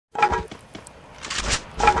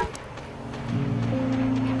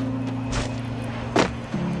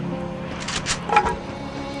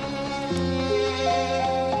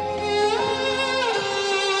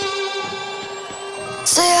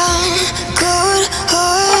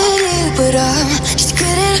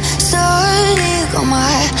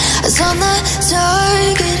eyes on the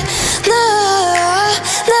target. No,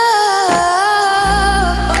 no.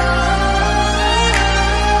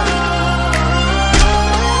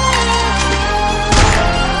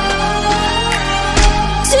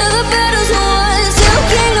 Till the battle's won, till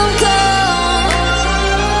kingdom come.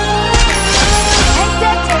 Take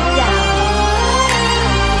that takedown.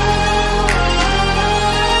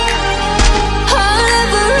 I'll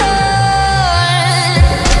never run.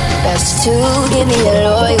 Best to give me your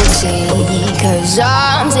loyalty, 'cause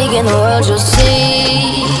I'm taking the world, you'll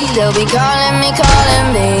see. They'll be calling me, calling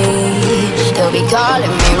me. They'll be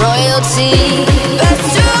calling me royalty. Best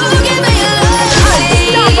to give me your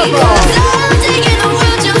loyalty, 'cause I'm taking the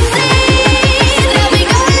world, you'll see. They'll be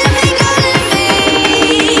calling me, calling me.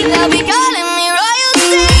 They'll be calling me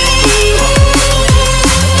royalty.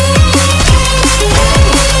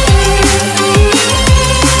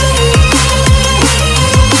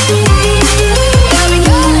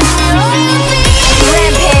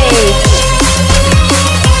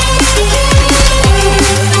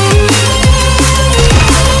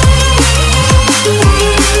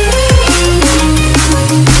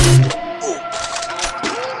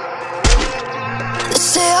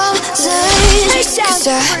 Say I'm dangerous, 'cause I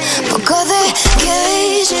broke all the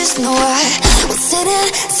cages. No, I won't sit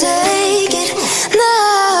and take it. No,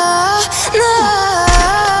 no.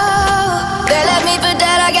 They left me for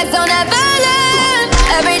dead, I guess they'll never learn.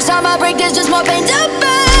 Every time I break, there's just more pain to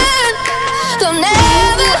burn. They'll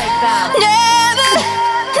never, never,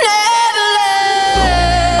 never learn.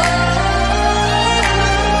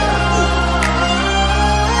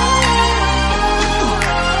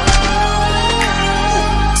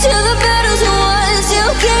 Till the battle's won,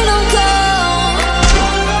 till kingdom come.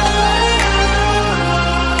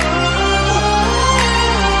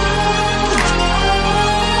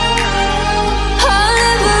 I'll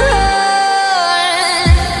never run.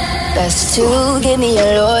 Best to give me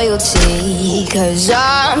your loyalty, 'cause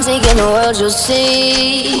I'm taking the world, you'll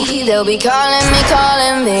see. They'll be calling me,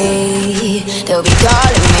 calling me. They'll be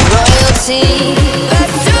calling me royalty.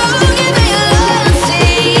 Best to give me your loyalty,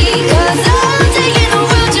 'cause I'm taking the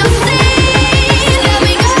world, you'll see. They'll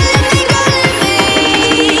be calling me, calling me.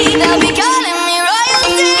 They'll be calling me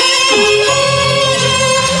royalty.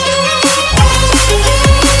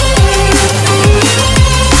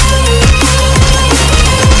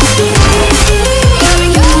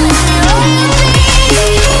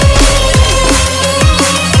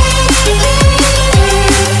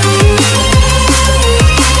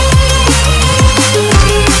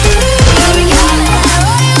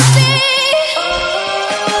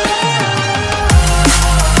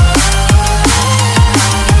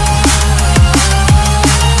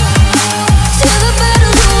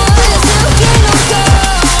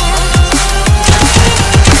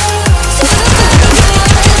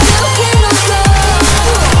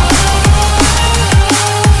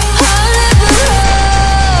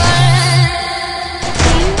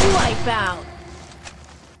 Wipeout.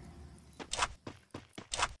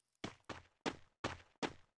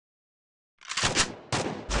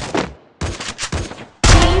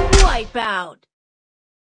 Team Wipeout.